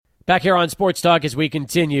Back here on Sports Talk as we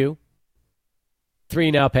continue. 3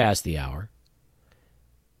 now past the hour.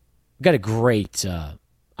 We've got a great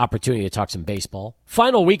opportunity to talk some baseball.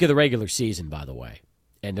 Final week of the regular season, by the way.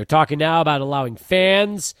 And they're talking now about allowing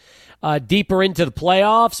fans deeper into the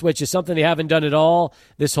playoffs, which is something they haven't done at all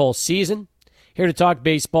this whole season. Here to talk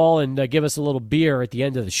baseball and give us a little beer at the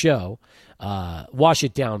end of the show, wash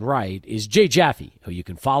it down right, is Jay Jaffe, who you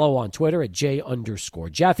can follow on Twitter at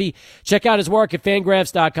J_Jaffe. Check out his work at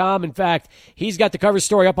Fangraphs.com. In fact, he's got the cover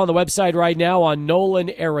story up on the website right now on Nolan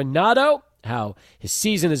Arenado, how his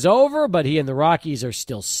season is over, but he and the Rockies are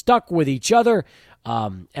still stuck with each other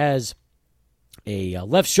as a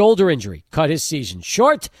left shoulder injury cut his season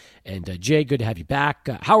short. And Jay, good to have you back.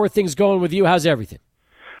 How are things going with you? How's everything?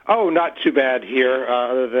 Oh, not too bad here.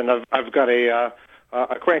 Other than I've got a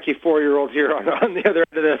cranky 4-year-old here on the other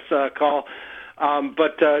end of this call.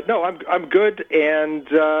 But no, I'm good, and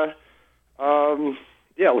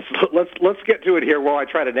yeah, let's get to it here while I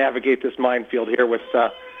try to navigate this minefield here with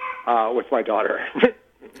my daughter.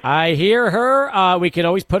 I hear her. We can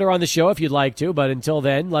always put her on the show if you'd like to, but until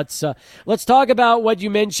then, let's talk about what you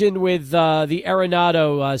mentioned with the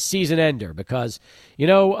Arenado season ender, because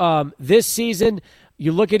this season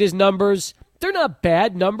you look at his numbers. They're not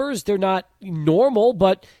bad numbers. They're not normal,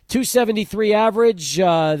 but 273 average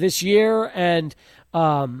this year, and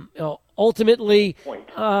ultimately,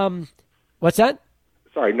 what's that?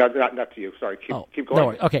 Sorry, not to you. Sorry, keep going. No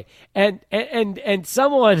worries. Okay, and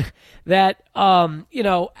someone that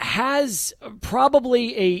has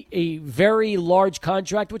probably a very large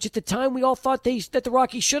contract, which at the time we all thought that the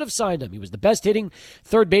Rockies should have signed him. He was the best hitting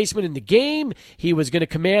third baseman in the game. He was going to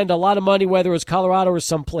command a lot of money, whether it was Colorado or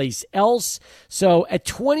someplace else. So at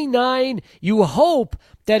 29, you hope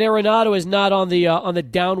that Arenado is not on the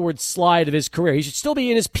downward slide of his career. He should still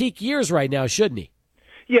be in his peak years right now, shouldn't he?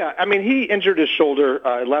 Yeah, I mean, he injured his shoulder,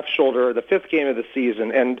 left shoulder, the 5th game of the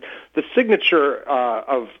season, and the signature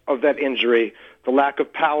of that injury, the lack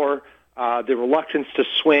of power, the reluctance to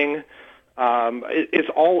swing, it's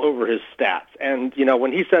all over his stats. And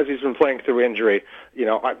when he says he's been playing through injury,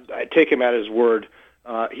 I take him at his word.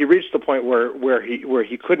 He reached the point where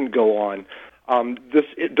he couldn't go on.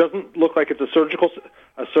 It doesn't look like it's a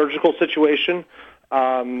surgical situation,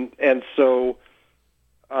 and so.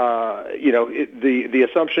 The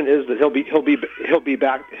assumption is that he'll be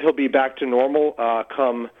back to normal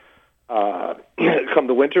come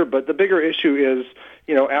the winter. But the bigger issue is,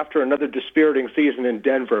 after another dispiriting season in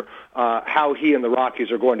Denver, how he and the Rockies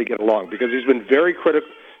are going to get along, because he's been very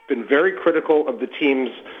critical of the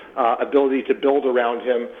team's ability to build around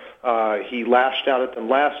him. He lashed out at them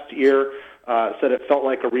last year, said it felt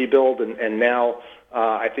like a rebuild, and now.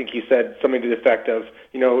 I think he said something to the effect of,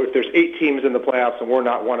 if there's 8 teams in the playoffs and we're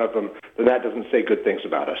not one of them, then that doesn't say good things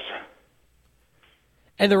about us.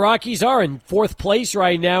 And the Rockies are in 4th place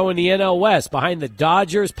right now in the NL West, behind the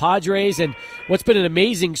Dodgers, Padres, and what's been an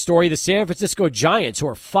amazing story, the San Francisco Giants, who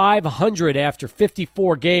are 500 after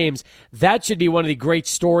 54 games. That should be one of the great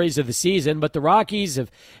stories of the season. But the Rockies have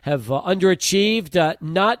underachieved,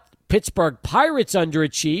 not Pittsburgh Pirates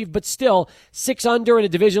underachieved, but still 6 under in a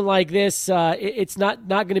division like this, it's not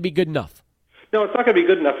going to be good enough. No, it's not going to be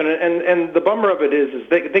good enough, and the bummer of it is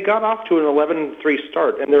they got off to an 11-3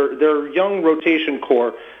 start, and their young rotation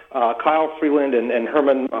core, Kyle Freeland and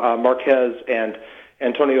Herman Marquez and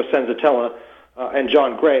Antonio Senzatella and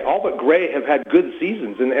John Gray, all but Gray have had good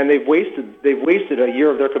seasons, and they've wasted a year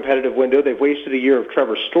of their competitive window. They've wasted a year of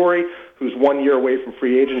Trevor Story, who's 1 year away from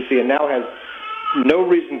free agency, and now has no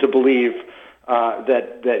reason to believe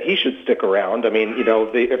that he should stick around. I mean,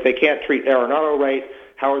 if they can't treat Arenado right,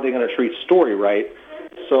 how are they going to treat Story right?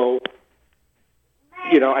 So,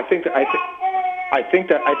 I think that's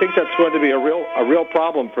going to be a real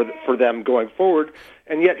problem for them going forward.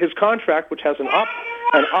 And yet his contract, which has an up.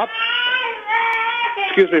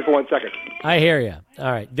 Excuse me for 1 second. I hear you.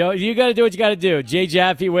 All right. You got to do what you got to do. Jay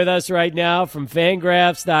Jaffe with us right now from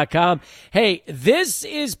Fangraphs.com. Hey, this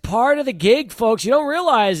is part of the gig, folks. You don't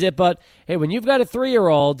realize it, but hey, when you've got a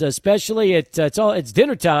 3-year-old, especially it's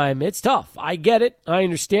dinner time, it's tough. I get it. I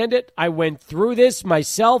understand it. I went through this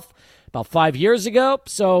myself about 5 years ago,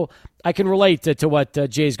 so I can relate to what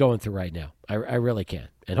Jay's going through right now. I really can.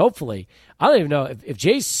 And hopefully, I don't even know if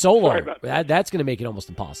Jay's solo, that's going to make it almost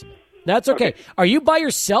impossible. That's okay. Are you by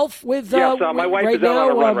yourself with my wife right is out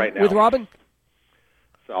on a run right now with Robin?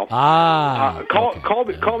 So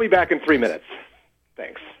call me back in 3 minutes.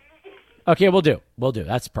 Thanks. Okay, we'll do.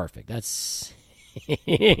 That's perfect. That's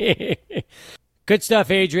Good stuff,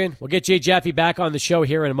 Adrian. We'll get Jay Jaffe back on the show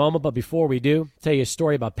here in a moment, but before we do, I'll tell you a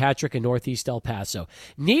story about Patrick in Northeast El Paso.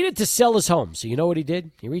 Needed to sell his home, so you know what he did?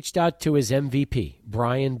 He reached out to his MVP,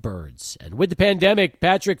 Brian Birds. And with the pandemic,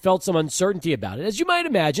 Patrick felt some uncertainty about it, as you might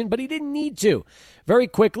imagine, but he didn't need to. Very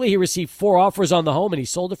quickly, he received 4 offers on the home, and he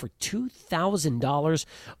sold it for $2,000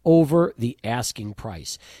 over the asking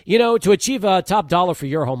price. You know, to achieve a top dollar for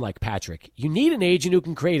your home like Patrick, you need an agent who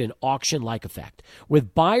can create an auction-like effect,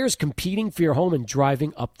 with buyers competing for your home and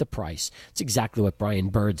driving up the price. It's exactly what Brian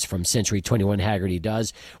Birds from Century 21 Haggerty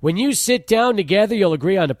does. When you sit down together, you'll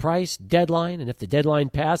agree on the price, deadline, and if the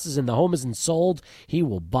deadline passes and the home isn't sold, he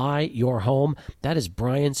will buy your home. That is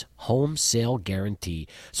Brian's home sale guarantee.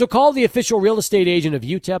 So call the official real estate agent of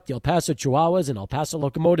UTEP, the El Paso Chihuahuas, and El Paso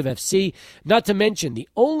Locomotive FC, not to mention the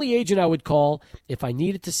only agent I would call if I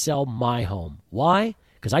needed to sell my home. Why?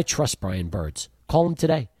 Because I trust Brian Birds. Call him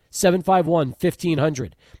today.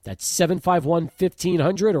 751-1500. That's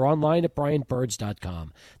 751-1500 or online at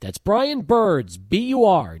brianbirds.com. That's Brian Birds,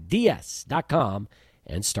 BURDS.com,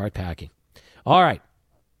 and start packing. All right.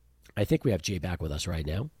 I think we have Jay back with us right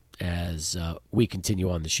now as we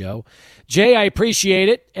continue on the show. Jay, I appreciate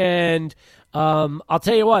it, and I'll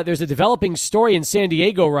tell you what, there's a developing story in San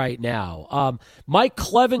Diego right now. Mike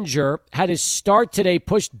Clevenger had his start today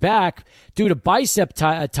pushed back due to bicep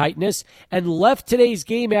tightness and left today's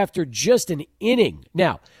game after just an inning.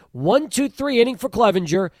 Now, 1-2-3 inning for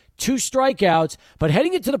Clevenger, 2 strikeouts, but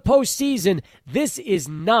heading into the postseason, this is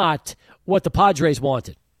not what the Padres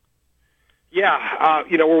wanted. Yeah,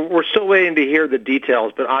 we're still waiting to hear the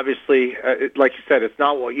details, but obviously, like you said, it's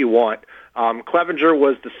not what you want. Clevenger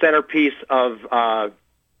was the centerpiece of the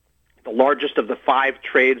largest of the 5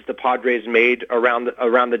 trades the Padres made around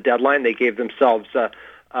the deadline. They gave themselves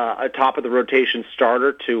a top of the rotation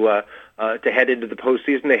starter to head into the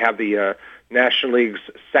postseason. They have the National League's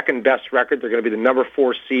second best record. They're going to be the number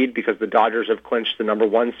 4 seed because the Dodgers have clinched the number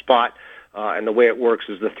 1 spot. And the way it works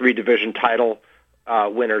is the 3 division title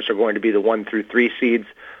winners are going to be the 1 through 3 seeds.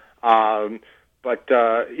 But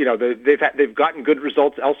they've gotten good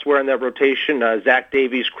results elsewhere in their rotation. Zach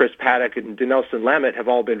Davies, Chris Paddock, and Dinelson Lamet have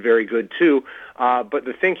all been very good too. But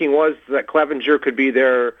the thinking was that Clevenger could be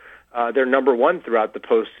their number 1 throughout the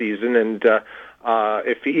postseason, and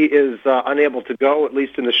if he is unable to go, at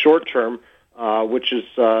least in the short term, which is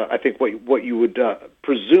I think what you would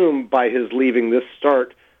presume by his leaving this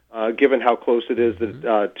start, given how close it is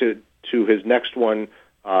to his next one,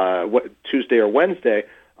 Tuesday or Wednesday.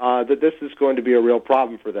 That this is going to be a real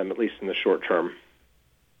problem for them, at least in the short term.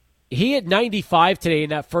 He hit 95 today in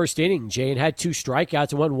that first inning, Jay, and had 2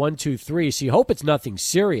 strikeouts and went 1-2-3. So you hope it's nothing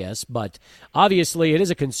serious, but obviously it is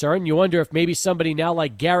a concern. You wonder if maybe somebody now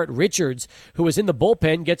like Garrett Richards, who was in the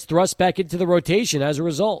bullpen, gets thrust back into the rotation as a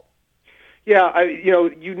result. Yeah, you're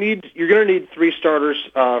going to need 3 starters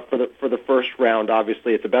for the first round.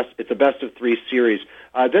 Obviously, it's a best of 3 series.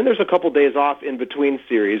 Then there's a couple days off in between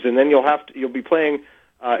series, and then you'll be playing.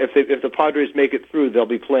 If the Padres make it through, they'll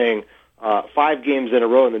be playing 5 games in a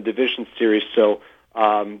row in the division series. So,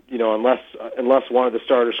 unless one of the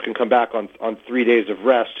starters can come back on 3 days of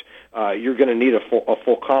rest, you're going to need a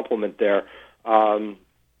full complement there.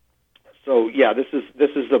 So yeah, this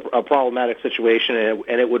is a problematic situation,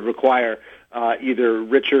 and it would require either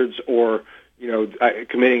Richards or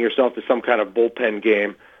committing yourself to some kind of bullpen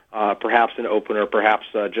game, perhaps an opener, perhaps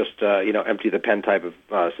just empty the pen type of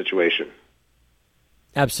situation.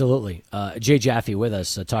 Absolutely. Jay Jaffe with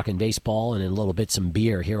us talking baseball and in a little bit some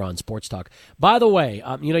beer here on Sports Talk. By the way,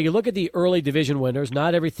 you look at the early division winners.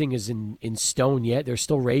 Not everything is in stone yet. There's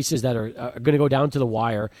still races that are going to go down to the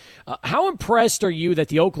wire. How impressed are you that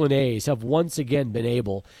the Oakland A's have once again been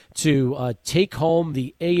able to take home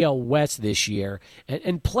the AL West this year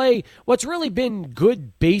and play what's really been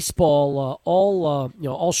good baseball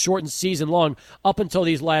all shortened season long up until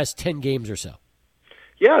these last 10 games or so?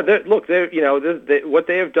 Yeah, what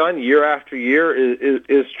they have done year after year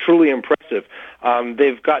is truly impressive.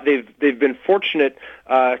 They've been fortunate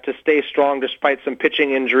to stay strong despite some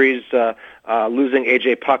pitching injuries. Losing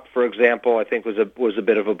A.J. Puck, for example, I think was a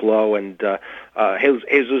bit of a blow, and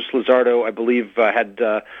Jesus Luzardo, I believe,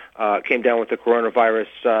 came down with the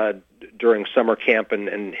coronavirus during summer camp,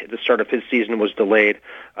 and the start of his season was delayed.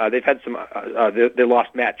 They've had some. They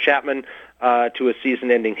lost Matt Chapman to a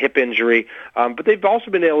season-ending hip injury, but they've also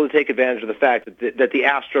been able to take advantage of the fact that the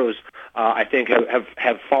Astros, I think,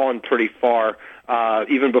 have fallen pretty far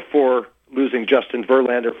even before losing Justin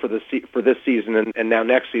Verlander for this season and now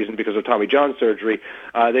next season because of Tommy John surgery.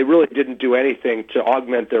 They really didn't do anything to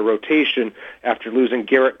augment their rotation after losing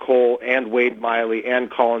Garrett Cole and Wade Miley and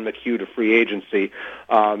Colin McHugh to free agency.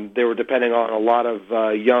 They were depending on a lot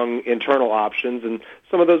of young internal options, and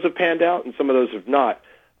some of those have panned out and some of those have not.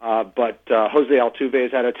 But Jose Altuve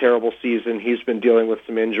has had a terrible season. He's been dealing with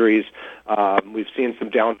some injuries. We've seen some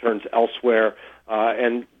downturns elsewhere.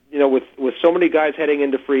 And with so many guys heading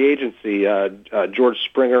into free agency, George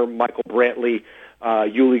Springer, Michael Brantley,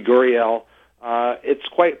 Yuli Gurriel, it's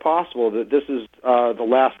quite possible that this is the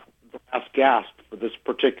last gasp for this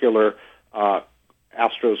particular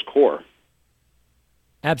Astros core.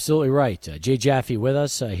 Absolutely right. Jay Jaffe with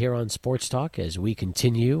us here on Sports Talk as we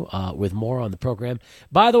continue with more on the program.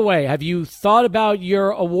 By the way, have you thought about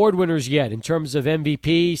your award winners yet in terms of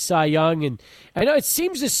MVP, Cy Young? And I know it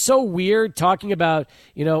seems just so weird talking about,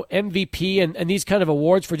 MVP and these kind of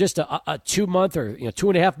awards for just a 2-month or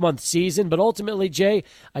 2.5 month season. But ultimately, Jay,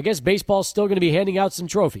 I guess baseball's still going to be handing out some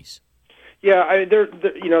trophies. Yeah,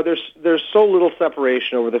 there's so little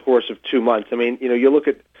separation over the course of 2 months. I mean, you look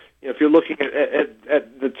at if you're looking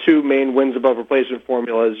at the two main wins above replacement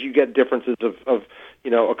formulas, you get differences of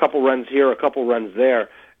a couple runs here, a couple runs there,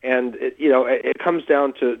 and it comes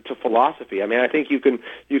down to philosophy. I mean, I think you can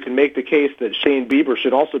make the case that Shane Bieber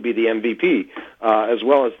should also be the MVP as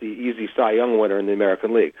well as the easy Cy Young winner in the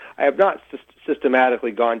American League. I have not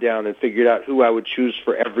systematically gone down and figured out who I would choose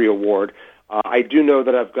for every award. I do know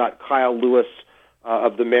that I've got Kyle Lewis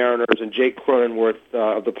of the Mariners and Jake Cronenworth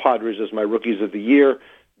of the Padres as my rookies of the year.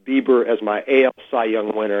 Bieber as my AL Cy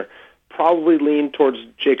Young winner, probably lean towards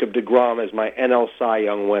Jacob deGrom as my NL Cy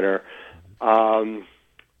Young winner. MVPs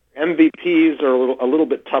are a little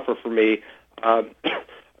bit tougher for me. I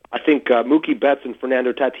think Mookie Betts and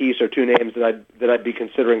Fernando Tatis are two names that I'd be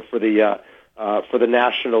considering for the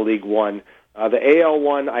National League one. The AL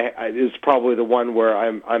one is probably the one where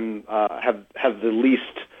have the least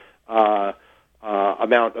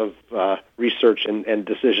amount of research and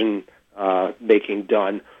decision making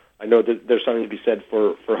done. I know that there's something to be said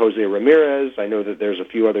for Jose Ramirez. I know that there's a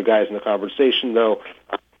few other guys in the conversation, though,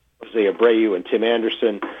 Jose Abreu and Tim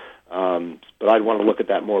Anderson. But I'd want to look at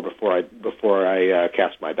that more before I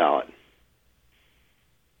cast my ballot.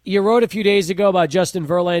 You wrote a few days ago about Justin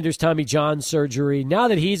Verlander's Tommy John surgery. Now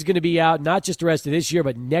that he's going to be out, not just the rest of this year,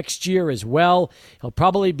 but next year as well, he'll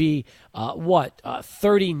probably be,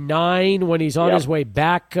 39 when he's on his way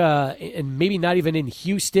back, and maybe not even in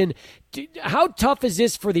Houston. How tough is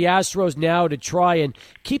this for the Astros now to try and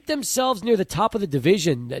keep themselves near the top of the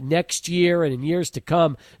division next year and in years to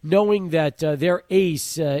come, knowing that their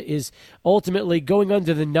ace is ultimately going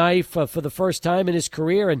under the knife for the first time in his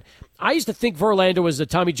career? And I used to think Verlander was a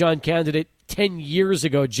Tommy John candidate 10 years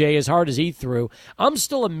ago, Jay, as hard as he threw. I'm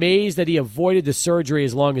still amazed that he avoided the surgery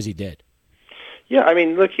as long as he did. Yeah, I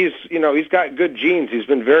mean, look, he's got good genes. He's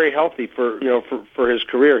been very healthy for his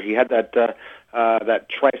career. He had that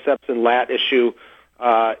triceps and lat issue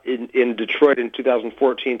in Detroit in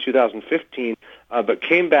 2014, 2015, but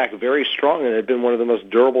came back very strong and had been one of the most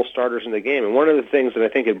durable starters in the game. And one of the things that I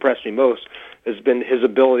think impressed me most has been his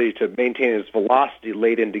ability to maintain his velocity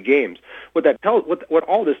late into games. What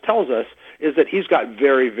all this tells us is that he's got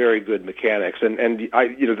very, very good mechanics. And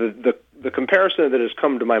the comparison that has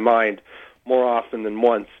come to my mind more often than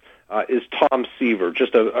once is Tom Seaver,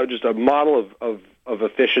 just a model of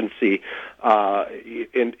efficiency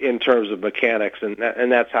in terms of mechanics, and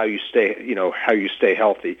that's how you stay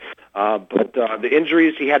healthy. But the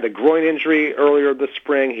injuries, he had the groin injury earlier this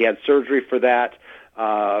spring. He had surgery for that.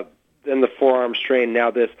 Then the forearm strain. Now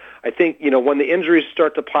this. I think when the injuries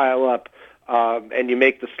start to pile up, and you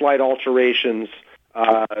make the slight alterations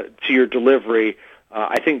to your delivery.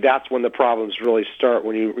 I think that's when the problems really start,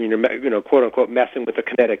 when you're quote unquote messing with the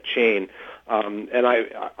kinetic chain. And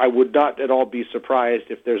I would not at all be surprised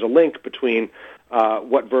if there's a link between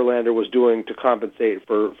what Verlander was doing to compensate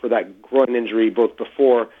for that groin injury both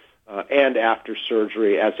before and after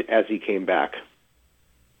surgery as he came back.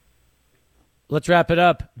 Let's wrap it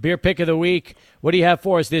up. Beer pick of the week. What do you have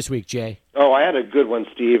for us this week, Jay? Oh, I had a good one,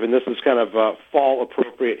 Steve, and this is kind of fall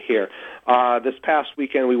appropriate here. This past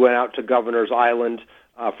weekend, we went out to Governor's Island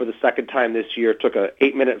for the second time this year. Took an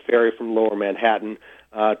 8-minute ferry from Lower Manhattan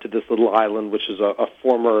to this little island, which is a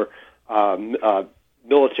former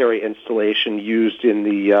military installation used in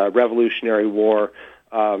the Revolutionary War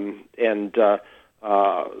and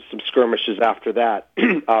some skirmishes after that.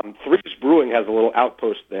 Threes Brewing has a little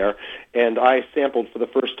outpost there, and I sampled for the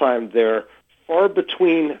first time their Far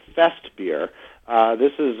Between Fest beer.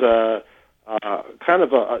 This is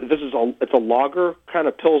it's a lager, kind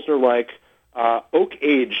of Pilsner-like,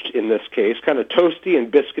 oak-aged in this case, kind of toasty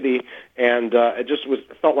and biscuity, and it just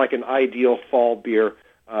felt like an ideal fall beer,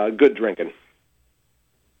 good drinking.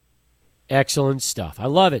 Excellent stuff. I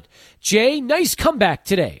love it. Jay, nice comeback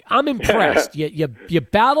today. I'm impressed. You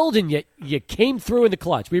battled and you came through in the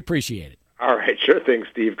clutch. We appreciate it. All right. Sure thing,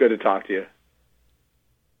 Steve. Good to talk to you.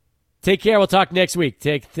 Take care. We'll talk next week.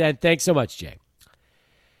 Thanks so much, Jay.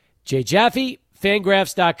 Jay Jaffe,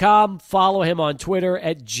 Fangraphs.com. Follow him on Twitter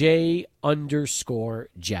at J_Jaffe.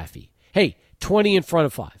 Hey, 20 in front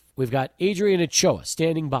of 5. We've got Adrian Ochoa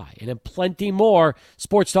standing by, and then plenty more.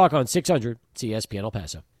 Sports Talk on 600 ESPN El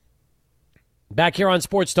Paso. Back here on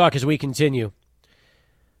Sports Talk as we continue.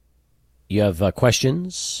 You have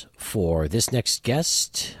questions for this next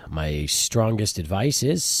guest? My strongest advice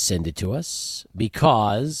is send it to us,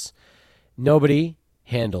 because nobody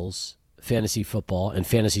handles fantasy football and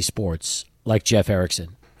fantasy sports like Jeff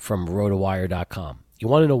Erickson from rotowire.com. You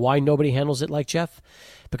want to know why nobody handles it like Jeff?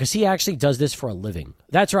 Because he actually does this for a living.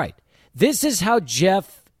 That's right. This is how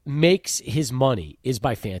Jeff makes his money, is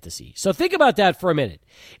by fantasy. So think about that for a minute.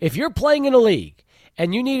 If you're playing in a league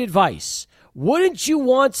and you need advice, wouldn't you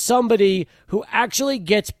want somebody who actually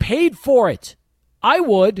gets paid for it? I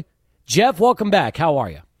would. Jeff, welcome back. How are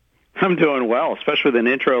you? I'm doing well, especially with an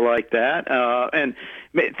intro like that. And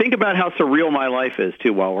think about how surreal my life is,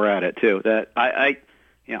 too, while we're at it, too. That I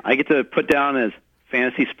get to put down as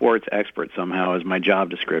fantasy sports expert somehow as my job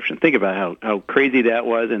description. Think about how crazy that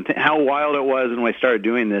was, and how wild it was when I started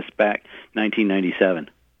doing this back 1997.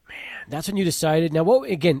 Man, that's when you decided. Now, what?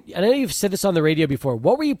 Again, I know you've said this on the radio before.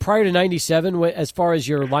 What were you prior to 97 as far as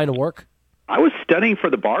your line of work? I was studying for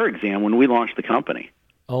the bar exam when we launched the company.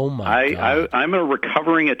 Oh, my God. I'm a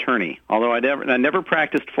recovering attorney, although I never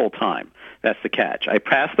practiced full-time. That's the catch. I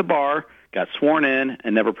passed the bar, got sworn in,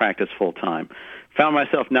 and never practiced full-time. Found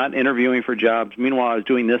myself not interviewing for jobs. Meanwhile, I was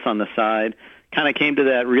doing this on the side. Kind of came to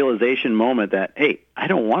that realization moment that, hey, I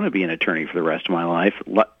don't want to be an attorney for the rest of my life.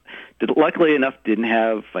 Luckily enough, didn't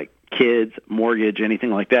have kids, mortgage,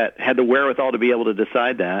 anything like that. Had the wherewithal to be able to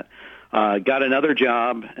decide that. Got another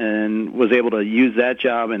job and was able to use that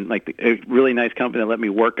job, and a really nice company that let me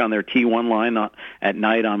work on their T1 line at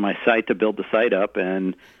night on my site to build the site up,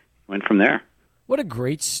 and went from there. What a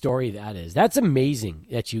great story that is. That's amazing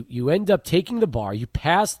that you end up taking the bar, you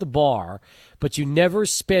pass the bar, but you never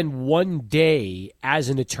spend one day as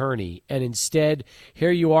an attorney, and instead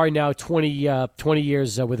here you are now 20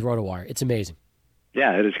 years with RotoWire. It's amazing.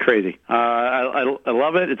 Yeah, it is crazy. I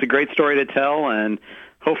love it. It's a great story to tell, and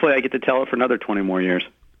hopefully I get to tell it for another 20 more years.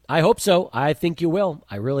 I hope so. I think you will.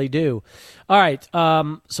 I really do. All right,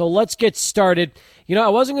 so let's get started. I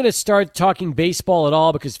wasn't going to start talking baseball at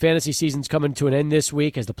all because fantasy season's coming to an end this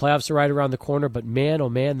week as the playoffs are right around the corner. But man, oh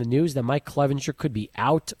man, the news that Mike Clevenger could be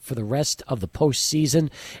out for the rest of the postseason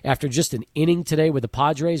after just an inning today with the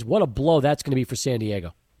Padres. What a blow that's going to be for San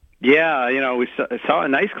Diego. Yeah, we saw a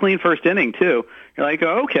nice clean first inning, too. You're like,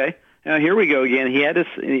 oh, okay. Here we go again.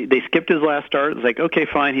 They skipped his last start. It's like, okay,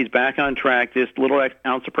 fine, he's back on track. Just a little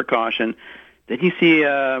ounce of precaution. Then you see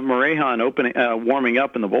Morejon warming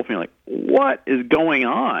up in the bullpen. You're like, what is going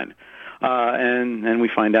on? And we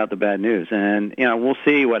find out the bad news. And we'll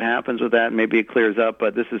see what happens with that. Maybe it clears up,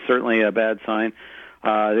 but this is certainly a bad sign.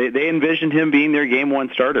 They envisioned him being their game one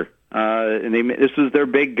starter, and this was their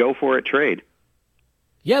big go for it trade.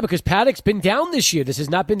 Yeah, because Paddock's been down this year. This has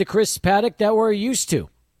not been the Chris Paddock that we're used to.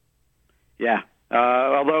 Yeah,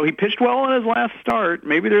 although he pitched well in his last start,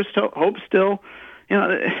 maybe there's hope still.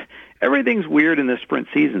 Everything's weird in this sprint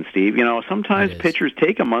season, Steve. Sometimes pitchers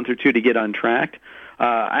take a month or two to get untracked.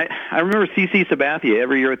 I remember CC Sabathia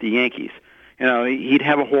every year at the Yankees. He'd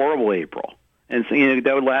have a horrible April, and so,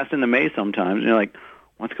 that would last into May sometimes. And you're like,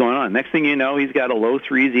 what's going on? Next thing you know, he's got a low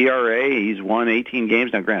 3s ERA. He's won 18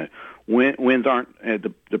 games. Now, granted, wins aren't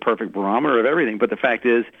the perfect barometer of everything, but the fact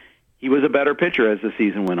is, he was a better pitcher as the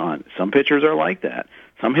season went on. Some pitchers are like that.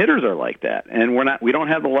 Some hitters are like that. And we don't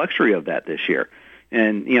have the luxury of that this year.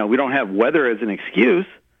 And, we don't have weather as an excuse.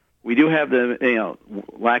 We do have the,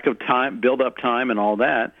 lack of time, build-up time and all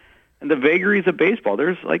that. And the vagaries of baseball.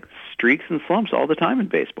 There's, streaks and slumps all the time in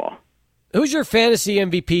baseball. Who's your fantasy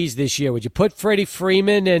MVPs this year? Would you put Freddie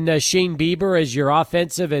Freeman and Shane Bieber as your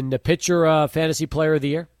offensive and pitcher fantasy player of the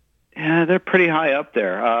year? Yeah, they're pretty high up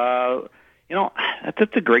there.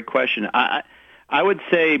 That's a great question. I would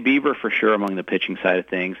say Bieber for sure among the pitching side of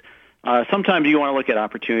things. Sometimes you want to look at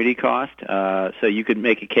opportunity cost. So you could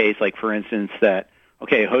make a case, for instance, that,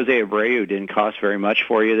 okay, Jose Abreu didn't cost very much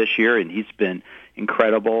for you this year, and he's been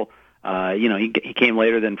incredible. He came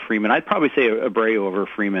later than Freeman. I'd probably say Abreu over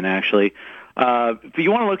Freeman, actually. But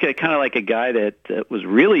you want to look at kind of like a guy that was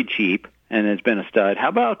really cheap, and has been a stud. How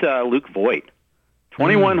about Luke Voigt?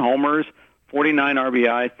 21 homers, 49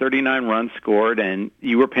 RBI, 39 runs scored, and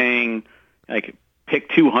you were paying pick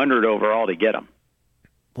 200 overall to get him.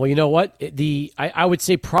 Well, you know what? I would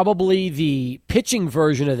say probably the pitching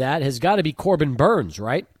version of that has got to be Corbin Burns,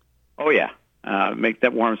 right? Oh, yeah.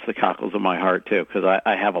 That warms the cockles of my heart, too, because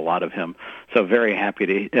I have a lot of him. So very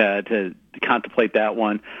happy to contemplate that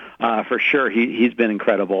one. For sure, he's been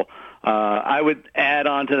incredible. I would add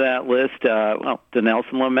on to that list,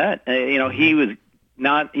 Dinelson Lamet. He was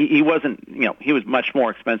not. He wasn't. He was much more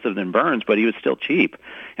expensive than Burns, but he was still cheap.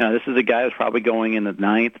 This is a guy who's probably going in the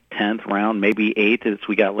 9th, 10th round, maybe 8th as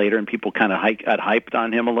we got later, and people kind of got hyped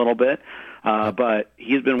on him a little bit. But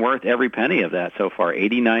he's been worth every penny of that so far.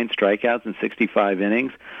 89 strikeouts in 65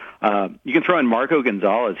 innings. You can throw in Marco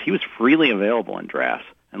Gonzalez. He was freely available in drafts.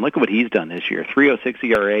 And look at what he's done this year. 3.06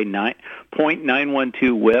 ERA,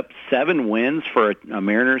 9.912 WHIP, 7 wins for a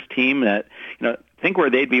Mariners team that, think where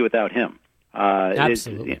they'd be without him.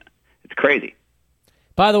 Absolutely. It's crazy.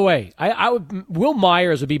 By the way, Will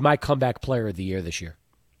Myers would be my comeback player of the year this year.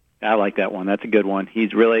 I like that one. That's a good one.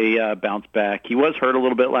 He's really bounced back. He was hurt a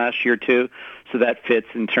little bit last year, too, so that fits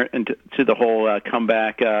into the whole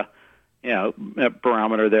comeback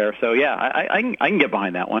barometer there. So, yeah, I can get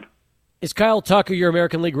behind that one. Is Kyle Tucker your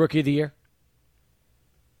American League Rookie of the Year?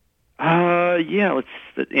 Yeah.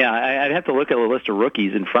 I'd have to look at a list of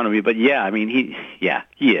rookies in front of me, but yeah, I mean, he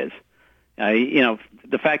is.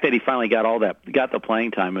 The fact that he finally got the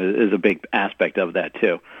playing time is a big aspect of that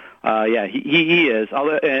too. He is.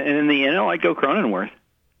 And in the NL, I'd go Cronenworth.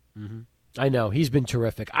 Mm-hmm. I know he's been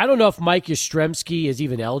terrific. I don't know if Mike Yastrzemski is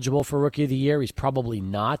even eligible for Rookie of the Year. He's probably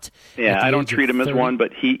not. Yeah, I don't treat him as one,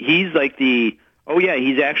 but he's like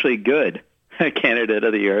he's actually good candidate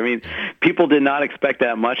of the year. I mean, people did not expect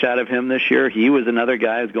that much out of him this year. He was another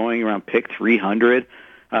guy who's going around pick 300.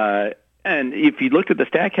 And if you looked at the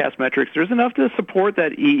StatCast metrics, there's enough to support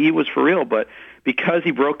that he was for real. But because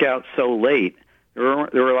he broke out so late, there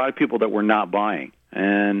were a lot of people that were not buying.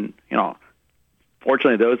 And,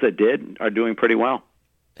 fortunately, those that did are doing pretty well.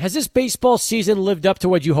 Has this baseball season lived up to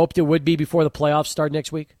what you hoped it would be before the playoffs start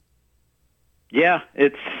next week? Yeah,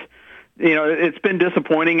 it's been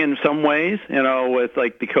disappointing in some ways, with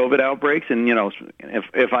like the COVID outbreaks, and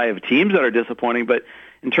if I have teams that are disappointing, but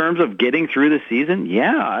in terms of getting through the season,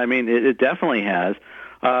 yeah, I mean it definitely has.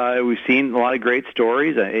 We've seen a lot of great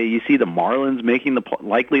stories. You see the Marlins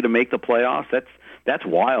likely to make the playoffs. That's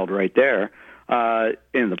wild right there.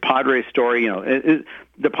 In the Padres story,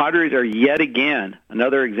 the Padres are yet again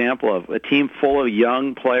another example of a team full of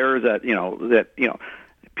young players that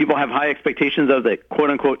people have high expectations of, that,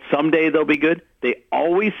 quote-unquote, someday they'll be good. They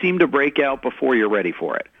always seem to break out before you're ready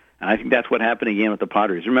for it. And I think that's what happened again with the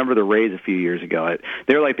Padres. Remember the Rays a few years ago.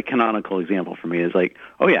 They're like the canonical example for me. Is like,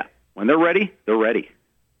 oh, yeah, when they're ready, they're ready.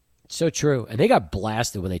 So true. And they got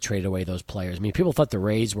blasted when they traded away those players. I mean, people thought the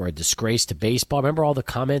Rays were a disgrace to baseball. Remember all the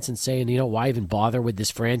comments and saying, why even bother with this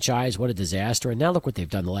franchise? What a disaster. And now look what they've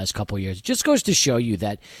done the last couple of years. It just goes to show you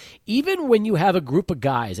that even when you have a group of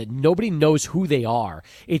guys that nobody knows who they are,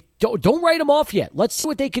 don't write them off yet. Let's see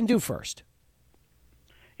what they can do first.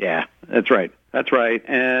 Yeah, that's right. That's right.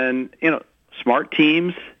 And, smart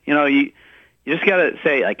teams, you just got to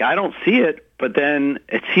say, I don't see it, but then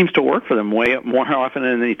it seems to work for them way more often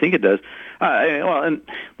than you think it does. And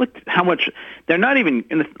look how much they're not even.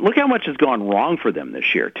 Look how much has gone wrong for them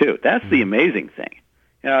this year too. That's the amazing thing.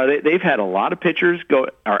 They've had a lot of pitchers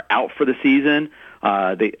are out for the season.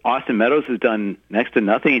 Austin Meadows has done next to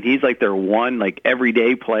nothing, and he's like their one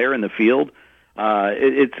everyday player in the field.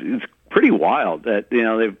 It's pretty wild that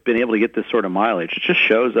they've been able to get this sort of mileage. It just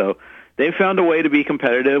shows though. They've found a way to be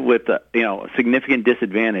competitive with a significant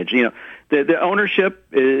disadvantage. The ownership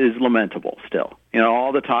is lamentable still.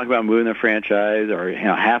 All the talk about moving the franchise, or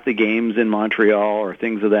half the games in Montreal, or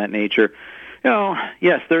things of that nature.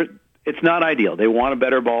 Yes, it's not ideal. They want a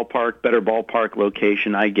better ballpark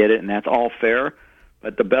location. I get it, and that's all fair.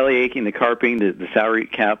 But the belly aching, the carping, the salary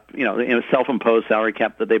cap, self-imposed salary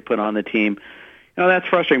cap that they put on the team. That's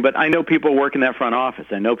frustrating, but I know people work in that front office.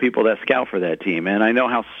 I know people that scout for that team, and I know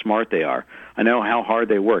how smart they are. I know how hard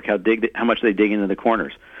they work, how much they dig into the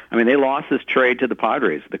corners. I mean, they lost this trade to the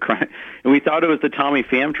Padres. And we thought it was the Tommy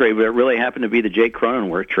Pham trade, but it really happened to be the Jake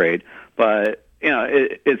Cronenworth trade. But,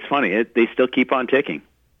 it's funny. They still keep on ticking.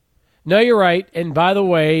 No, you're right. And by the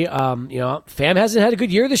way, Pham hasn't had a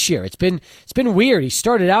good year this year. It's been weird. He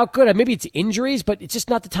started out good. Maybe it's injuries, but it's just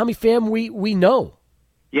not the Tommy Pham we know.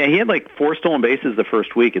 Yeah, he had 4 stolen bases the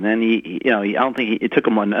first week, and then I don't think it took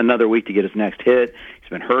him another week to get his next hit. He's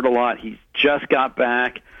been hurt a lot. He's just got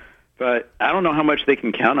back. but I don't know how much they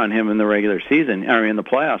can count on him in the regular season, or in the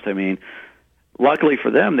playoffs. I mean, luckily for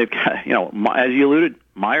them, they've got, as you alluded,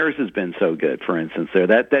 Myers has been so good, for instance, there.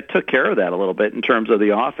 That took care of that a little bit in terms of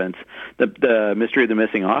the offense, the mystery of the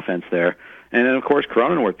missing offense there. And then, of course,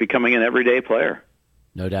 Cronenworth becoming an everyday player.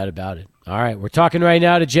 No doubt about it. All right, we're talking right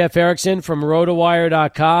now to Jeff Erickson from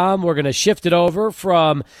RotoWire.com. We're going to shift it over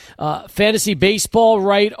from fantasy baseball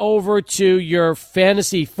right over to your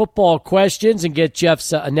fantasy football questions and get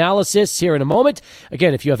Jeff's analysis here in a moment.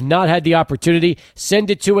 Again, if you have not had the opportunity,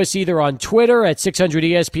 send it to us either on Twitter at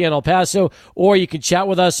 600ESPN El Paso, or you can chat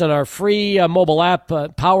with us on our free mobile app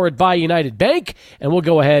powered by United Bank, and we'll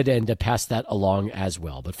go ahead and pass that along as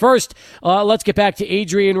well. But first, let's get back to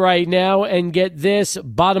Adrian right now and get this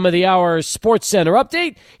bottom of the hour Sports Center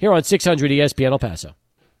update here on 600 ESPN El Paso.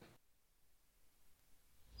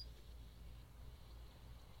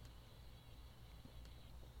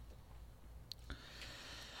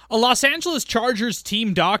 A Los Angeles Chargers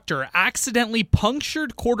team doctor accidentally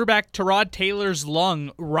punctured quarterback Tyrod Taylor's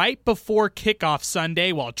lung right before kickoff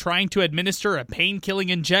Sunday while trying to administer a pain-killing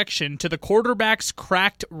injection to the quarterback's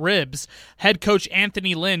cracked ribs, head coach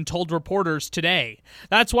Anthony Lynn told reporters today.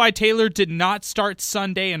 That's why Taylor did not start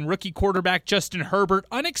Sunday, and rookie quarterback Justin Herbert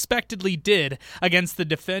unexpectedly did against the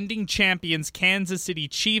defending champions Kansas City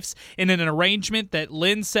Chiefs in an arrangement that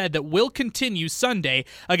Lynn said that will continue Sunday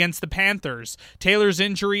against the Panthers. Taylor's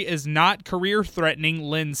injury is not career-threatening,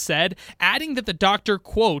 Lynn said, adding that the doctor,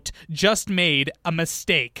 quote, just made a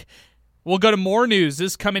mistake. We'll go to more news.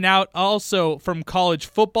 This coming out also from college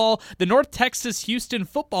football. The North Texas-Houston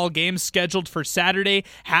football game scheduled for Saturday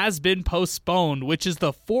has been postponed, which is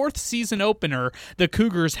the fourth season opener the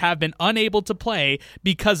Cougars have been unable to play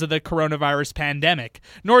because of the coronavirus pandemic.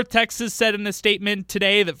 North Texas said in a statement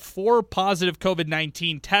today that 4 positive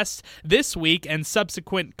COVID-19 tests this week and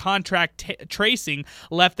subsequent contract tracing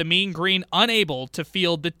left the Mean Green unable to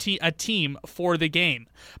field a team for the game.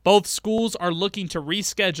 Both schools are looking to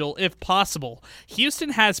reschedule if possible.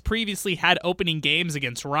 Houston has previously had opening games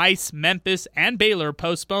against Rice, Memphis, and Baylor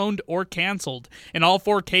postponed or canceled. In all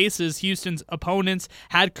 4 cases, Houston's opponents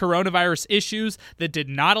had coronavirus issues that did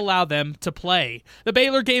not allow them to play. The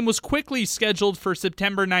Baylor game was quickly scheduled for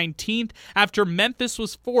September 19th after Memphis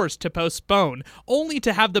was forced to postpone, only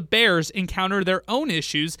to have the Bears encounter their own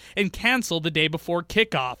issues and cancel the day before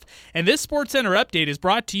kickoff. And this SportsCenter update is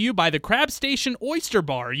brought to you by the Crab Station Oyster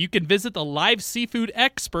Bar. You can visit the live seafood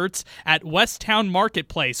experts at Westtown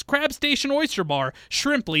Marketplace. Crab Station Oyster Bar,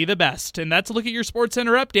 shrimply the best. And that's a look at your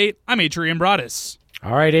SportsCenter update. I'm Adrian Broadus.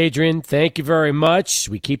 All right, Adrian, thank you very much.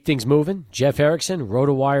 We keep things moving. Jeff Erickson,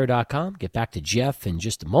 RotoWire.com. Get back to Jeff in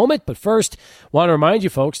just a moment. But first, want to remind you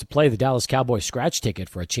folks to play the Dallas Cowboys scratch ticket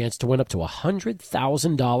for a chance to win up to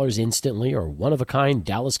 $100,000 instantly, or one-of-a-kind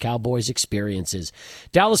Dallas Cowboys experiences.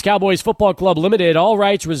 Dallas Cowboys Football Club Limited, all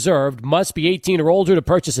rights reserved. Must be 18 or older to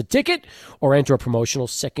purchase a ticket or enter a promotional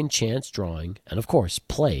second chance drawing. And, of course,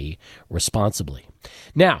 play responsibly.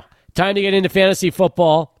 Now, time to get into fantasy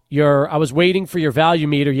football. I was waiting for your value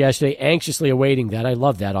meter yesterday, anxiously awaiting that. I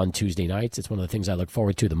love that on Tuesday nights. It's one of the things I look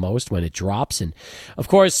forward to the most when it drops. And, of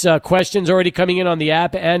course, questions already coming in on the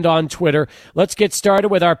app and on Twitter. Let's get started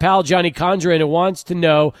with our pal Johnny Condren, who wants to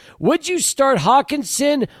know, would you start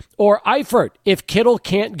Hawkinson or Eifert if Kittle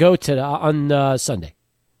can't go on Sunday?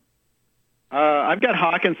 I've got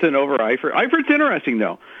Hawkinson over Eifert. Eifert's interesting,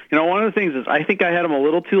 though. One of the things is I think I had him a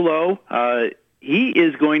little too low. He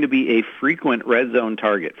is going to be a frequent red zone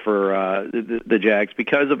target for the Jags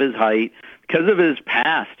because of his height, because of his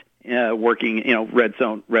past working, red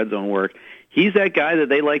zone work. He's that guy that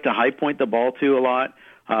they like to high point the ball to a lot.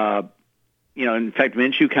 In fact,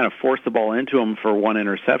 Minshew kind of forced the ball into him for one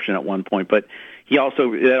interception at one point, but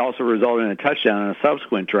that also resulted in a touchdown on a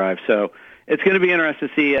subsequent drive. So it's going to be interesting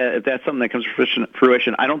to see if that's something that comes to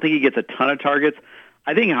fruition. I don't think he gets a ton of targets.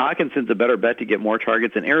 I think Hawkinson's a better bet to get more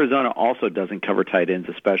targets, and Arizona also doesn't cover tight ends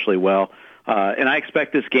especially well. And I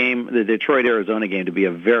expect this game, the Detroit-Arizona game, to be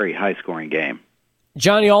a very high-scoring game.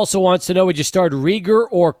 Johnny also wants to know, would you start Rieger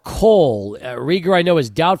or Cole? Rieger, I know, is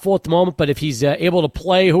doubtful at the moment, but if he's able to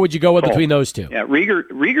play, who would you go with between those two? Yeah, Rieger's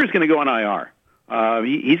going to go on IR.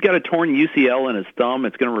 He's got a torn UCL in his thumb.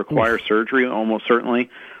 It's going to require surgery, almost certainly.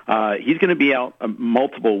 He's going to be out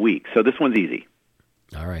multiple weeks, so this one's easy.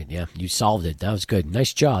 All right, yeah, you solved it. That was good.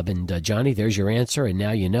 Nice job. And, Johnny, there's your answer, and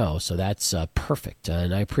now you know, so that's perfect,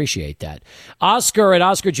 and I appreciate that. Oscar at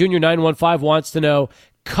Oscar Jr. 915 wants to know,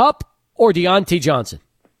 Kupp or Deontay Johnson?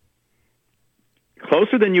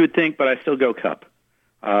 Closer than you would think, but I still go Kupp.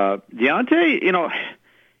 Deontay,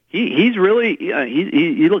 he's really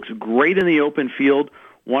he looks great in the open field.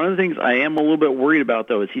 One of the things I am a little bit worried about,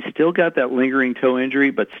 though, is he's still got that lingering toe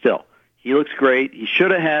injury, but still. He looks great. He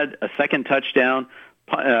should have had a second touchdown.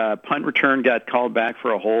 Punt return got called back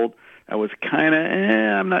for a hold. I was kind of,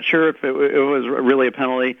 I'm not sure if it was really a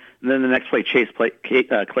penalty. And then the next play,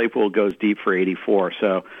 Claypool goes deep for 84.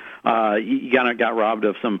 So you kind of got robbed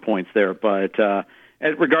of some points there. But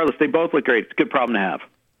regardless, they both look great. It's a good problem to have.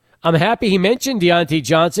 I'm happy he mentioned Deontay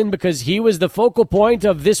Johnson because he was the focal point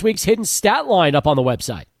of this week's hidden stat line up on the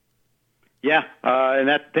website. Yeah, and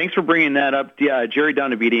thanks for bringing that up. Jerry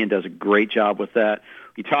Donabedian does a great job with that.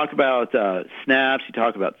 You talk about snaps, you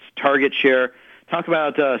talk about target share, talk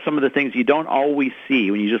about some of the things you don't always see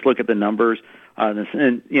when you just look at the numbers.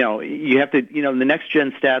 And you have to, the next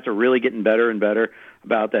gen stats are really getting better and better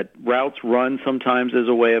about that. Routes run sometimes as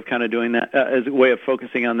a way of kind of doing that, as a way of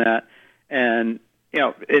focusing on that. And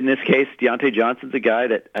in this case, Deontay Johnson's a guy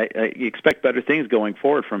that I expect better things going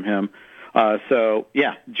forward from him. So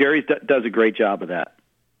Jerry does a great job of that.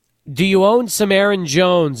 Do you own some Aaron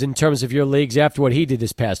Jones in terms of your leagues after what he did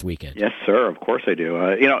this past weekend? Yes, sir. Of course I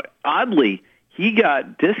do. Oddly, he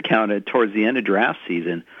got discounted towards the end of draft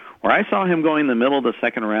season, where I saw him going in the middle of the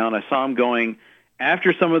second round. I saw him going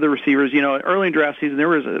after some of the receivers. Early in draft season, there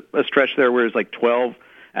was a stretch there where it was like 12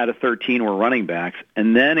 out of 13 were running backs,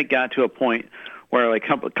 and then it got to a point where like a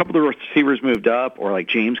couple of the receivers moved up, or like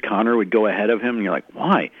James Conner would go ahead of him, and you're like,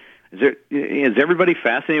 why? Is everybody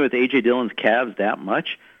fascinated with A.J. Dillon's calves that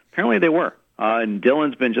much? Apparently they were. And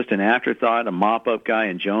Dillon's been just an afterthought, a mop-up guy,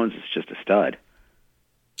 and Jones is just a stud.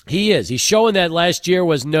 He is. He's showing that last year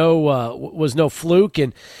was no fluke.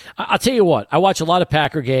 And I'll tell you what, I watch a lot of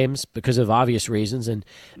Packer games because of obvious reasons, and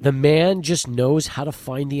the man just knows how to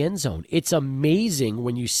find the end zone. It's amazing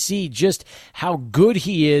when you see just how good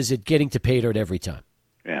he is at getting to pay dirt every time.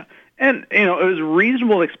 Yeah. And, it was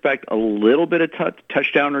reasonable to expect a little bit of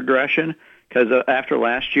touchdown regression because after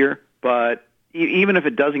last year, but even if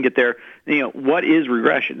it doesn't get there, what is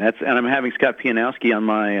regression? And I'm having Scott Pianowski on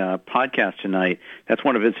my podcast tonight. That's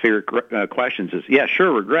one of his favorite questions is,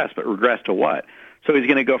 sure, regress, but regress to what? So he's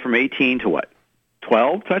going to go from 18 to what?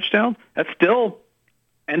 12 touchdowns? That's still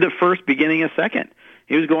end of first, beginning of second.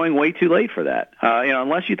 He was going way too late for that.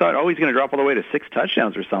 Unless you thought, he's going to drop all the way to 6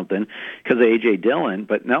 touchdowns or something because of A.J. Dillon.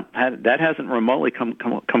 But no, that hasn't remotely come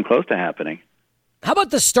close to happening. How about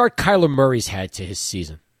the start Kyler Murray's had to his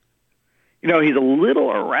season? He's a little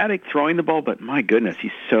erratic throwing the ball, but my goodness,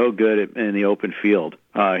 he's so good in the open field.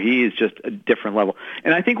 He is just a different level.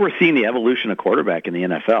 And I think we're seeing the evolution of quarterback in the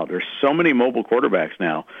NFL. There's so many mobile quarterbacks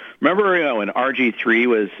now. Remember, when RG3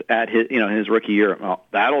 was at his rookie year,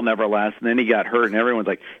 that'll never last. And then he got hurt, and everyone's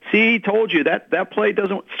like, see, told you that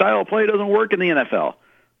style of play doesn't work in the NFL.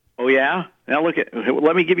 Oh, yeah? Now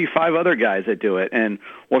let me give you 5 other guys that do it, and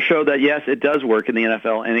we'll show that, yes, it does work in the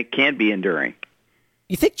NFL, and it can be enduring.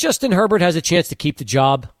 You think Justin Herbert has a chance to keep the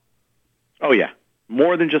job? Oh, yeah.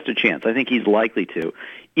 More than just a chance. I think he's likely to.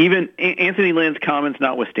 Even Anthony Lynn's comments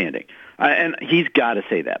notwithstanding. And he's got to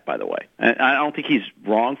say that, by the way. I don't think he's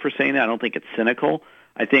wrong for saying that. I don't think it's cynical.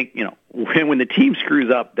 I think, when the team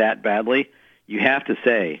screws up that badly, you have to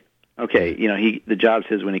say, okay, the job's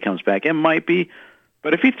his when he comes back. It might be.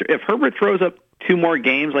 But if Herbert throws up 2 more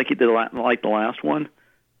games like he did like the last one,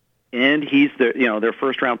 and he's their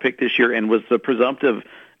first-round pick this year and was the presumptive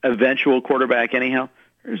eventual quarterback anyhow,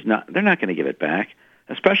 they're not going to give it back,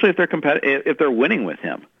 especially if if they're winning with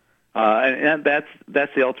him. And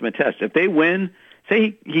that's the ultimate test. If they win,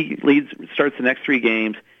 say he starts the next 3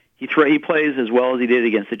 games, he plays as well as he did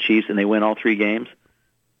against the Chiefs, and they win all 3 games,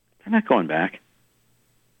 they're not going back.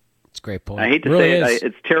 It's a great point. I hate to say it.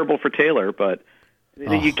 It's terrible for Taylor, but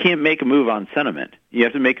you can't make a move on sentiment. You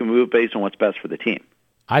have to make a move based on what's best for the team.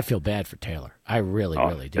 I feel bad for Taylor. I really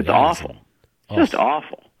do. It's awful. Just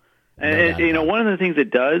awful. And one of the things it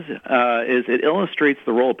does is it illustrates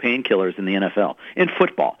the role of painkillers in the NFL. In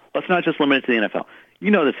football, let's not just limit it to the NFL.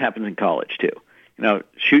 This happens in college too.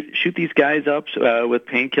 Shoot these guys up with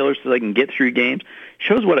painkillers so they can get through games.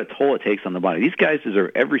 Shows what a toll it takes on the body. These guys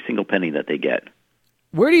deserve every single penny that they get.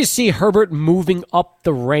 Where do you see Herbert moving up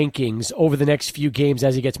the rankings over the next few games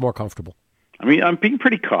as he gets more comfortable? I'm being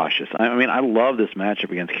pretty cautious. I love this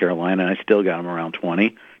matchup against Carolina, and I still got him around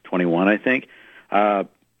 20, 21, I think.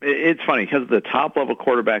 It's funny because the top-level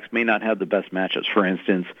quarterbacks may not have the best matchups. For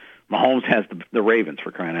instance, Mahomes has the Ravens,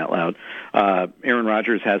 for crying out loud. Aaron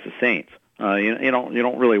Rodgers has the Saints. You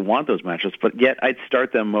don't really want those matchups, but yet I'd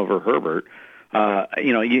start them over Herbert.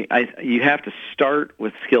 You have to start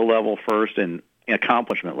with skill level first and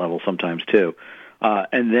accomplishment level sometimes too,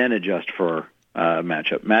 and then adjust for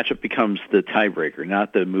matchup. Matchup becomes the tiebreaker,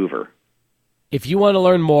 not the mover. If you want to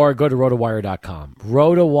learn more, go to rotowire.com.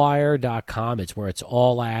 Rotowire.com, it's where it's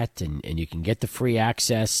all at, and you can get the free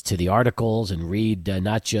access to the articles and read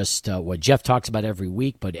not just what Jeff talks about every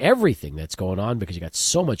week, but everything that's going on, because you got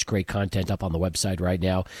so much great content up on the website right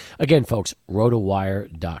now. Again, folks,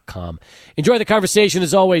 rotowire.com. Enjoy the conversation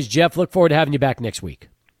as always, Jeff. Look forward to having you back next week.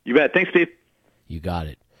 You bet. Thanks, Steve. You got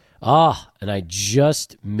it. And I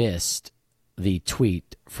just missed the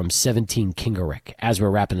tweet from 17 Kingerick as we're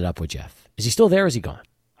wrapping it up with Jeff. Is he still there or is he gone?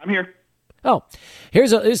 I'm here. Oh,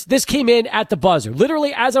 this came in at the buzzer,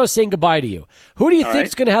 literally as I was saying goodbye to you. Who do you think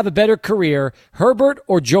is going to have a better career, Herbert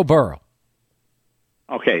or Joe Burrow?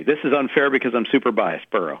 Okay, this is unfair because I'm super biased,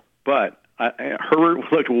 Burrow. But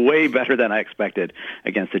Herbert looked way better than I expected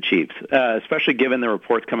against the Chiefs, especially given the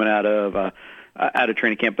reports coming out of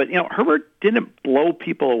training camp. But, Herbert didn't blow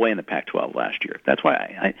people away in the Pac-12 last year. That's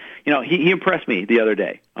why he impressed me the other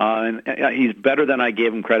day. And he's better than I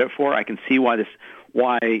gave him credit for. I can see why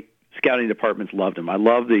scouting departments loved him. I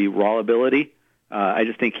love the raw ability. I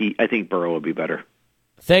think Burrow will be better.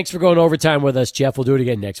 Thanks for going overtime with us, Jeff. We'll do it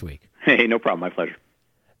again next week. Hey, no problem. My pleasure.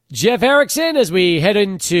 Jeff Erickson, as we head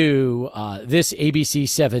into this ABC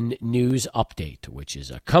 7 News update, which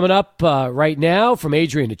is coming up right now from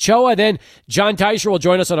Adrian Ochoa. Then Jon Teicher will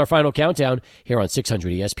join us on our final countdown here on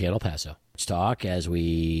 600 ESPN El Paso. Let's talk as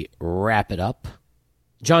we wrap it up.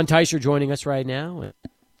 Jon Teicher joining us right now.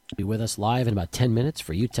 He'll be with us live in about 10 minutes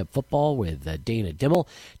for UTEP football with Dana Dimmel.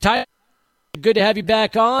 Teicher, good to have you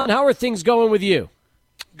back on. How are things going with you?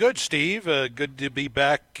 Good, Steve. Good to be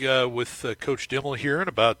back with Coach Dimmel here in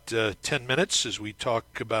about 10 minutes as we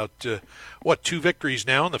talk about, 2 victories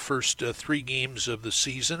now in the first 3 games of the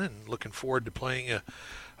season, and looking forward to playing a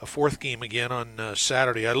 4th game again on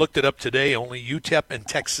Saturday. I looked it up today. Only UTEP and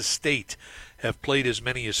Texas State have played as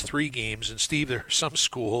many as 3 games. And, Steve, there are some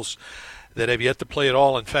schools that have yet to play at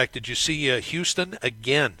all. In fact, did you see Houston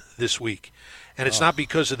again this week? And it's not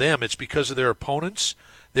because of them. It's because of their opponents.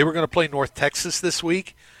 They were going to play North Texas this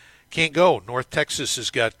week. Can't go. North Texas has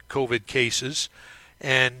got COVID cases.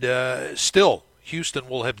 And still, Houston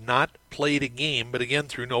will have not played a game, but again,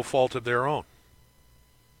 through no fault of their own.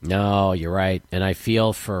 No, you're right, and I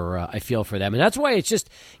feel for them, and that's why it's just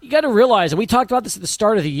you got to realize, and we talked about this at the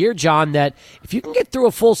start of the year, John, that if you can get through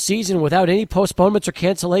a full season without any postponements or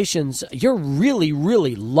cancellations, you're really,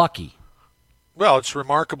 really lucky. Well, it's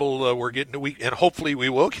remarkable we're getting to week, and hopefully we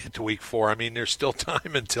will get to week 4. I mean, there's still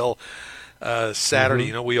time until Saturday.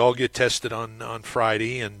 You know, we all get tested on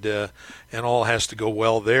Friday, and all has to go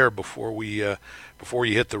well there before you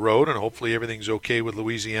hit the road, and hopefully everything's okay with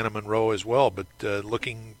Louisiana Monroe as well. But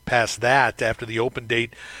looking past that, after the open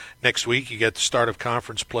date next week, you get the start of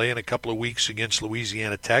conference play in a couple of weeks against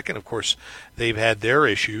Louisiana Tech, and of course they've had their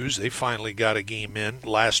issues. They finally got a game in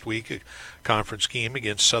last week, a conference game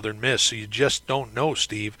against Southern Miss. So you just don't know,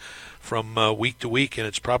 Steve, from week to week, and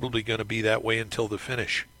it's probably going to be that way until the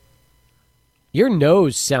finish. Your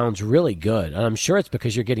nose sounds really good, and I'm sure it's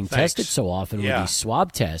because you're getting Thanks. tested so often with these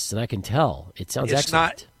swab tests, and I can tell. It sounds it's excellent.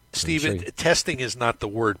 Not, Steve, testing is not the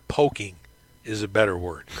word. Poking is a better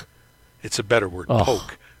word. It's a better word,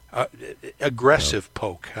 poke. Aggressive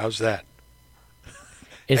poke. How's that?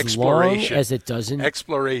 As long as it doesn't...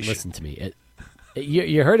 Exploration. Listen to me.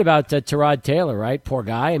 You heard about Tyrod Taylor, right? Poor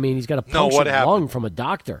guy. I mean, he's got a punctured lung from a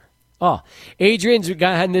doctor. Oh, Adrian's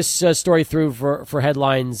had this story through for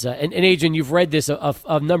headlines. And Adrian, you've read this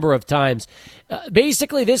a number of times.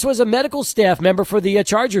 Basically, this was a medical staff member for the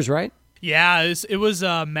Chargers, right? Yeah, it was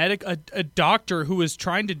a doctor who was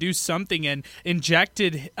trying to do something and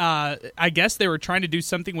injected, I guess they were trying to do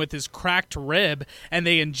something with his cracked rib, and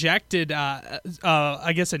they injected,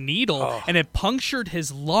 I guess, a needle, and it punctured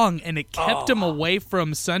his lung, and it kept him away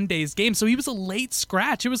from Sunday's game. So he was a late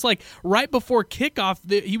scratch. It was like right before kickoff,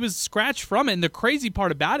 he was scratched from it. And the crazy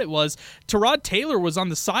part about it was Tyrod Taylor was on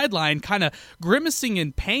the sideline kind of grimacing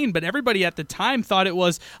in pain, but everybody at the time thought it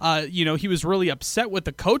was, he was really upset with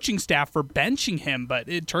the coaching staff for benching him, but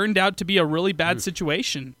it turned out to be a really bad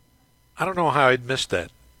situation. I don't know how I'd missed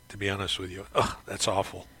that, to be honest with you. That's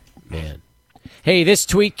awful. Man. Hey, this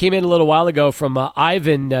tweet came in a little while ago from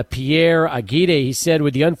Ivan Pierre Aguirre. He said,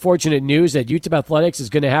 with the unfortunate news that UTEP Athletics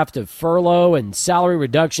is going to have to furlough and salary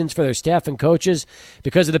reductions for their staff and coaches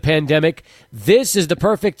because of the pandemic, this is the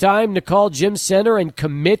perfect time to call Jim Center and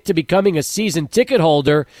commit to becoming a season ticket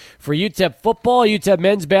holder for UTEP football, UTEP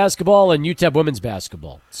men's basketball, and UTEP women's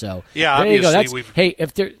basketball. So yeah, there you go. Hey,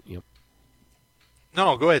 if there,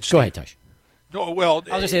 No, go ahead, Steve. Go ahead, Tosh. No, well,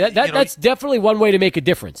 I was going to say that's definitely one way to make a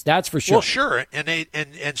difference. That's for sure. Well, sure,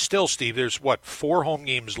 and still, Steve, there's 4 home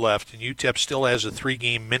games left, and UTEP still has a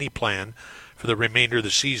 3-game mini plan for the remainder of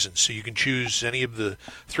the season. So you can choose any of the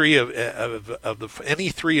three of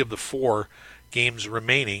the 4 games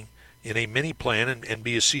remaining in a mini plan and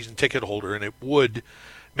be a season ticket holder, and it would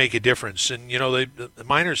make a difference. And, the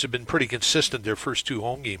Miners have been pretty consistent their first 2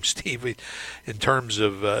 home games, Steve, in terms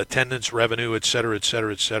of attendance, revenue, et cetera, et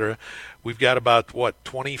cetera, et cetera. We've got about,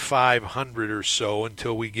 2,500 or so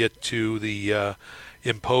until we get to the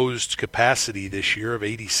imposed capacity this year of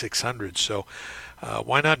 8,600. So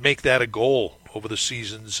why not make that a goal over the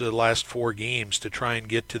season's last 4 games to try and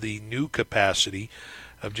get to the new capacity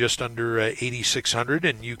of just under 8,600,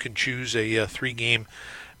 and you can choose a 3-game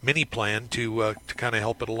mini plan to kind of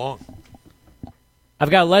help it along.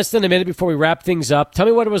 I've got less than a minute before we wrap things up. Tell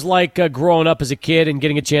me what it was like growing up as a kid and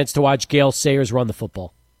getting a chance to watch Gale Sayers run the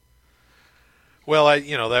football. Well,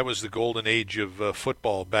 that was the golden age of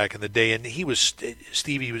football back in the day, and he was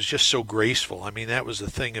just so graceful. I mean, that was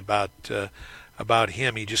the thing about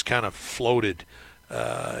him. He just kind of floated,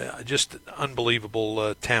 just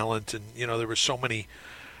unbelievable talent, and there were so many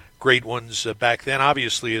great ones back then,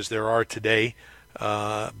 obviously, as there are today.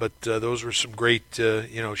 But those were some great,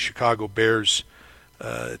 Chicago Bears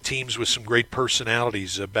teams with some great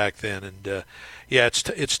personalities back then. And,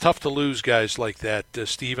 it's tough to lose guys like that,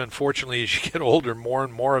 Steve. Unfortunately, as you get older, more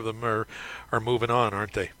and more of them are moving on,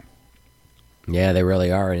 aren't they? Yeah, they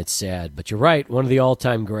really are, and it's sad. But you're right, one of the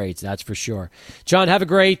all-time greats, that's for sure. John, have a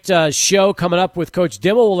great show coming up with Coach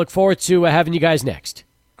Dimmel. We'll look forward to having you guys next.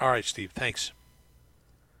 All right, Steve. Thanks.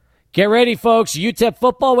 Get ready, folks. UTEP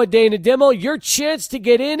football with Dana Dimmel. Your chance to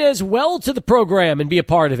get in as well to the program and be a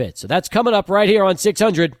part of it. So that's coming up right here on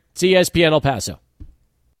 600 ESPN El Paso.